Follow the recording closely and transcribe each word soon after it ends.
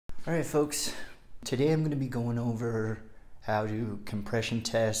Alright folks, today I'm going to be going over how to compression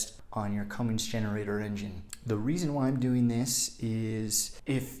test on your Cummins generator engine. The reason why I'm doing this is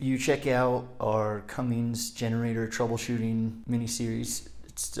if you check out our Cummins generator troubleshooting mini-series,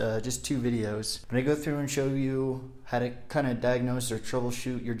 it's just 2 videos. When I go through and show you how to kind of diagnose or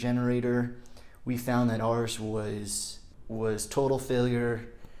troubleshoot your generator, we found that ours was total failure.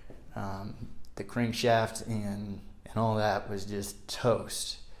 The crankshaft and all that was just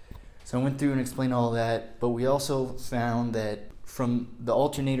toast. So I went through and explained all that, but we also found that from the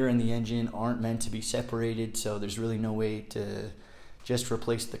alternator and the engine aren't meant to be separated, so there's really no way to just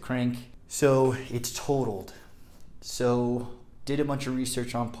replace the crank. So it's totaled. So did a bunch of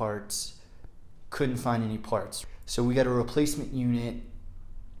research on parts, couldn't find any parts. So we got a replacement unit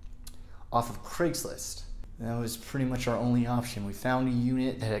off of Craigslist. That was pretty much our only option. We found a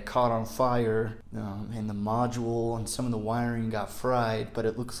unit that had caught on fire and the module and some of the wiring got fried, but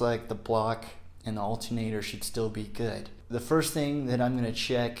it looks like the block and the alternator should still be good. The first thing that I'm going to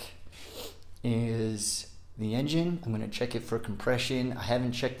check is the engine. I'm going to check it for compression. I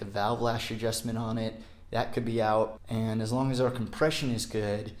haven't checked the valve lash adjustment on it. That could be out. And as long as our compression is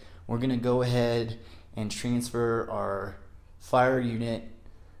good, we're going to go ahead and transfer our fire unit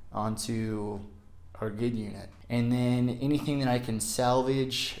onto our good unit. And then anything that I can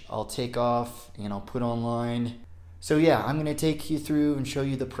salvage, I'll take off and I'll put online. So yeah, I'm gonna take you through and show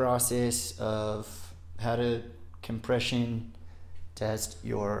you the process of how to compression test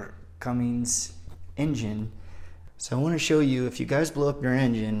your Cummins engine. So I wanna show you, if you guys blow up your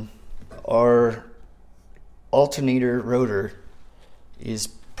engine, our alternator rotor is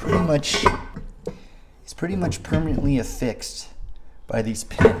pretty much permanently affixed by these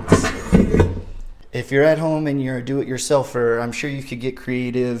pins. If you're at home and you're a do-it-yourselfer, I'm sure you could get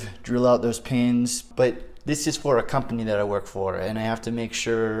creative, drill out those pins, but this is for a company that I work for, and I have to make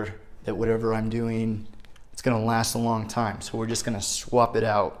sure that whatever I'm doing, it's gonna last a long time. So we're just gonna swap it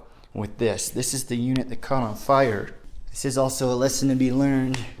out with this. This is the unit that caught on fire. This is also a lesson to be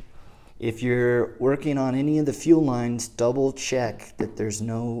learned. If you're working on any of the fuel lines, double check that there's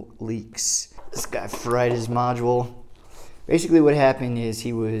no leaks. This guy fried his module. Basically what happened is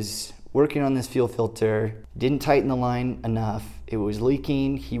he was working on this fuel filter, didn't tighten the line enough, it was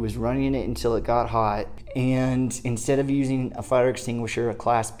leaking, he was running it until it got hot, and instead of using a fire extinguisher, a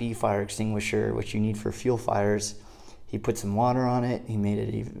class B fire extinguisher, which you need for fuel fires, he put some water on it, he made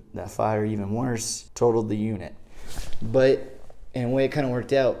it that fire even worse, totaled the unit. But in a way it kind of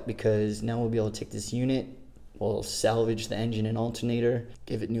worked out, because now we'll be able to take this unit, we'll salvage the engine and alternator,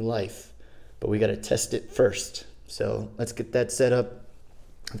 give it new life, but we got to test it first. So let's get that set up.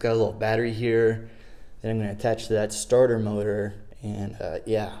 I've got a little battery here that I'm going to attach to that starter motor, and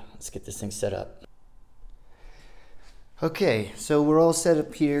yeah, let's get this thing set up. Okay, so we're all set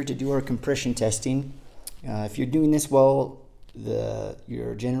up here to do our compression testing. If you're doing this while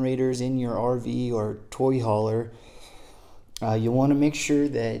your generator's in your RV or toy hauler, you want to make sure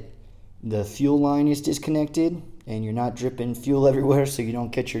that the fuel line is disconnected and you're not dripping fuel everywhere so you don't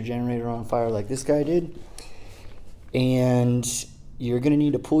catch your generator on fire like this guy did. And you're going to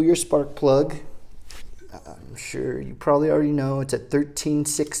need to pull your spark plug. I'm sure you probably already know it's a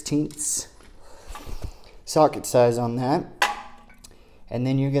 13/16 socket size on that. And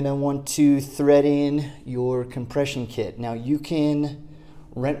then you're going to want to thread in your compression kit. Now you can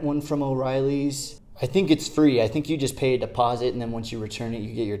rent one from O'Reilly's. I think it's free. I think you just pay a deposit, and then once you return it,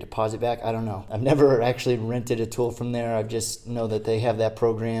 you get your deposit back. I don't know. I've never actually rented a tool from there. I just know that they have that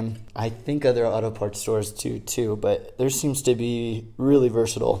program. I think other auto parts stores do too, but there seems to be really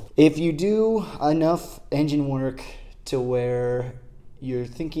versatile. If you do enough engine work to where you're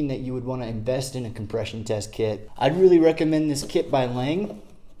thinking that you would want to invest in a compression test kit, I'd really recommend this kit by Lang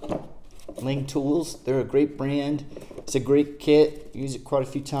Tools. They're a great brand. It's a great kit. Use it quite a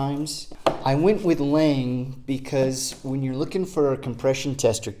few times. I went with Lang because when you're looking for a compression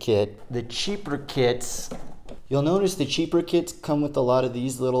tester kit, the cheaper kits, you'll notice the cheaper kits come with a lot of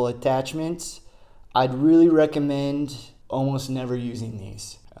these little attachments. I'd really recommend almost never using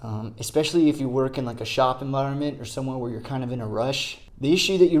these, especially if you work in like a shop environment or somewhere where you're kind of in a rush. The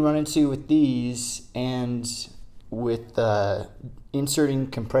issue that you run into with these and with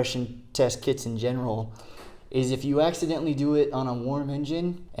inserting compression test kits in general is if you accidentally do it on a warm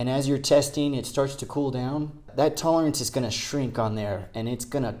engine and as you're testing it starts to cool down, that tolerance is going to shrink on there and it's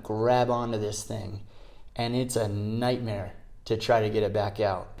going to grab onto this thing and it's a nightmare to try to get it back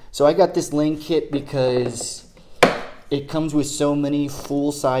out. So I got this Lang kit because it comes with so many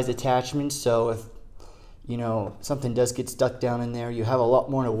full-size attachments, so if something does get stuck down in there, you have a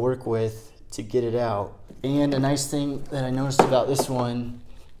lot more to work with to get it out. And a nice thing that I noticed about this one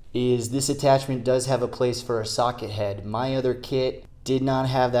is this attachment does have a place for a socket head. My other kit did not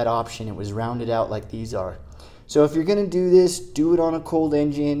have that option. It was rounded out like these are. So if you're gonna do this, do it on a cold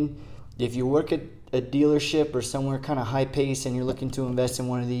engine. If you work at a dealership or somewhere kind of high pace and you're looking to invest in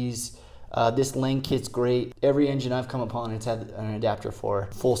one of these, this Lang kit's great. Every engine I've come upon, it's had an adapter for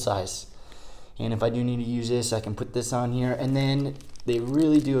full size. And if I do need to use this, I can put this on here. And then they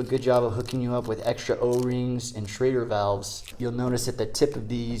really do a good job of hooking you up with extra O-rings and Schrader valves. You'll notice at the tip of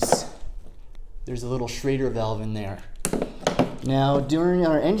these, there's a little Schrader valve in there. Now, during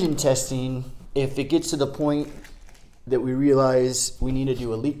our engine testing, if it gets to the point that we realize we need to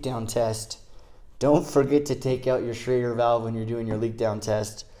do a leak down test, don't forget to take out your Schrader valve when you're doing your leak down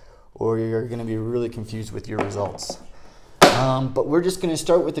test, or you're going to be really confused with your results. But we're just going to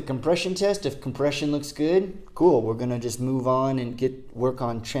start with the compression test. If compression looks good, cool. We're going to just move on and work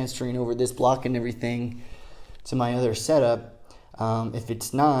on transferring over this block and everything to my other setup. If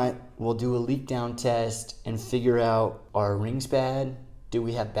it's not, we'll do a leak down test and figure out, are rings bad? Do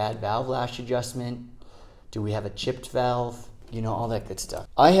we have bad valve lash adjustment? Do we have a chipped valve? You know, all that good stuff.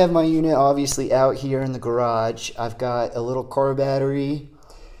 I have my unit obviously out here in the garage. I've got a little car battery,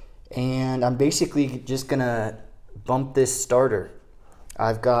 and I'm basically just gonna bump this starter.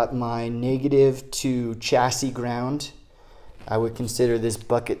 I've got my negative to chassis ground. I would consider this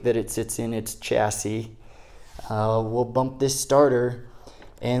bucket that it sits in its chassis. We'll bump this starter,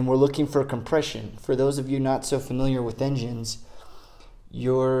 and we're looking for compression. For those of you not so familiar with engines,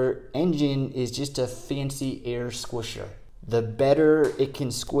 your engine is just a fancy air squisher. The better it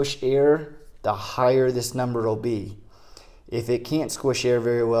can squish air, the higher this number will be. If it can't squish air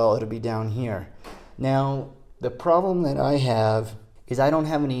very well, it'll be down here. Now, the problem that I have is I don't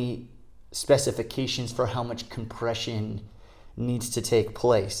have any specifications for how much compression needs to take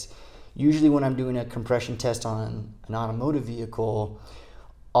place. Usually when I'm doing a compression test on an automotive vehicle,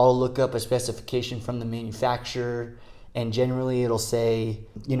 I'll look up a specification from the manufacturer, and generally it'll say,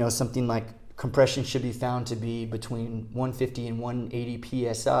 you know, something like compression should be found to be between 150 and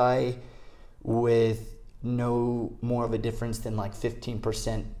 180 psi with no more of a difference than like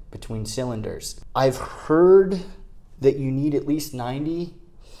 15% between cylinders. I've heard that you need at least 90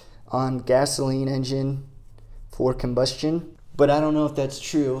 on gasoline engine for combustion, but I don't know if that's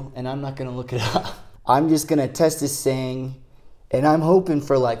true, and I'm not gonna look it up. I'm just gonna test this thing, and I'm hoping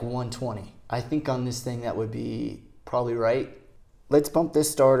for like 120. I think on this thing that would be probably right. Let's bump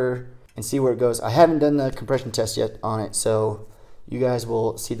this starter and see where it goes. I haven't done the compression test yet on it, so you guys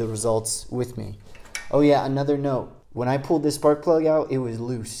will see the results with me. Oh yeah, another note. When I pulled this spark plug out, it was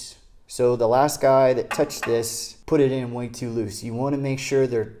loose. So the last guy that touched this put it in way too loose. You want to make sure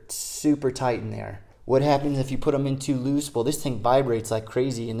they're super tight in there. What happens if you put them in too loose? Well, this thing vibrates like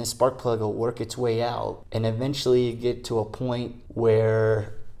crazy, and this spark plug will work its way out, and eventually you get to a point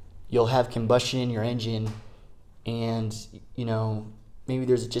where you'll have combustion in your engine, and you know, maybe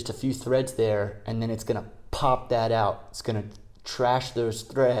there's just a few threads there, and then it's gonna pop that out. It's gonna trash those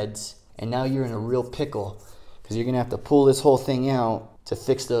threads, and now you're in a real pickle because you're gonna have to pull this whole thing out to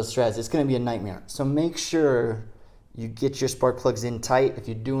fix those threads. It's gonna be a nightmare. So make sure you get your spark plugs in tight. If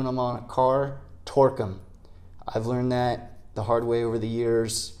you're doing them on a car, torque them. I've learned that the hard way over the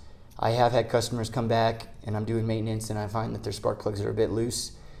years. I have had customers come back and I'm doing maintenance and I find that their spark plugs are a bit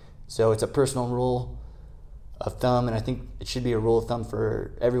loose. So it's a personal rule of thumb, and I think it should be a rule of thumb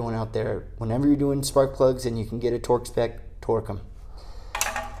for everyone out there. Whenever you're doing spark plugs and you can get a torque spec, torque them.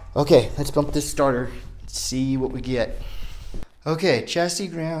 Okay, let's bump this starter, see what we get. Okay, chassis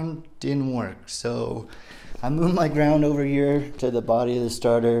ground didn't work, so I moved my ground over here to the body of the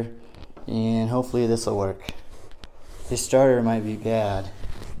starter, and hopefully this will work. This starter might be bad.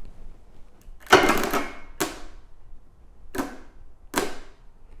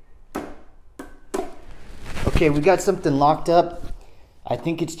 Okay, we got something locked up. I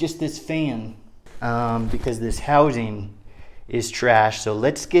think it's just this fan because this housing is trash. So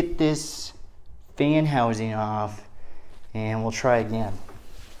let's get this fan housing off and we'll try again.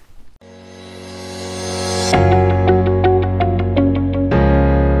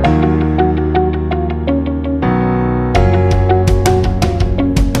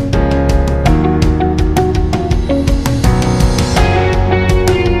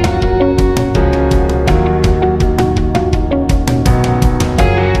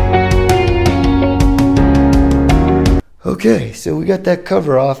 Okay, so we got that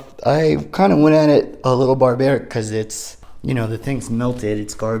cover off. I kind of went at it a little barbaric because it's, you know, the thing's melted.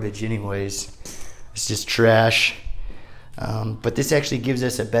 It's garbage anyways. It's just trash. But this actually gives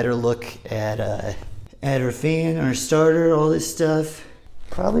us a better look at our fan, our starter, all this stuff.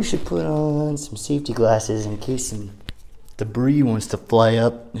 Probably should put on some safety glasses in case some debris wants to fly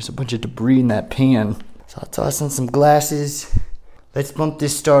up. There's a bunch of debris in that pan. So I'll toss in some glasses. Let's bump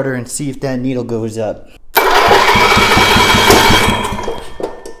this starter and see if that needle goes up.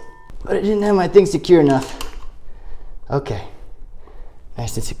 But I didn't have my thing secure enough. Okay,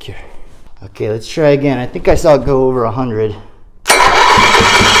 nice and secure. Okay, let's try again. I think I saw it go over 100.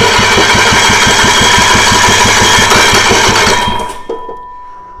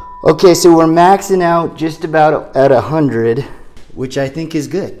 Okay, so we're maxing out just about at 100, which I think is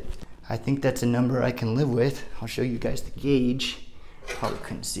good. I think that's a number I can live with. I'll show you guys the gauge. Probably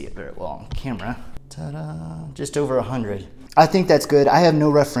couldn't see it very well on camera. Ta-da, just over 100. I think that's good. I have no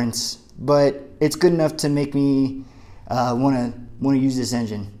reference, but it's good enough to make me want to use this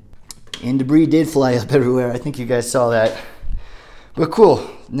engine. And debris did fly up everywhere. I think you guys saw that. But cool.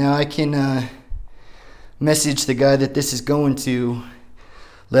 Now I can message the guy that this is going to,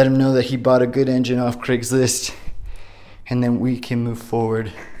 let him know that he bought a good engine off Craigslist, and then we can move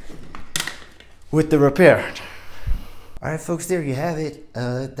forward with the repair. All right, folks, there you have it.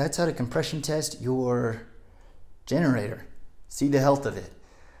 That's how to compression test your generator. See the health of it.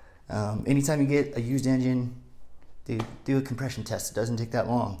 Anytime you get a used engine, do a compression test. It doesn't take that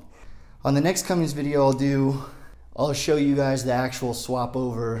long. On the next Cummins video I'll show you guys the actual swap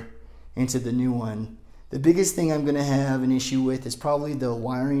over into the new one. The biggest thing I'm gonna have an issue with is probably the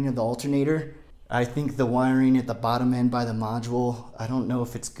wiring of the alternator. I think the wiring at the bottom end by the module, I don't know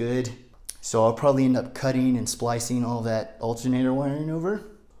if it's good. So I'll probably end up cutting and splicing all that alternator wiring over.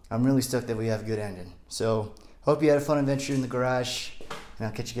 I'm really stoked that we have a good engine. So hope you had a fun adventure in the garage, and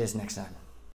I'll catch you guys next time.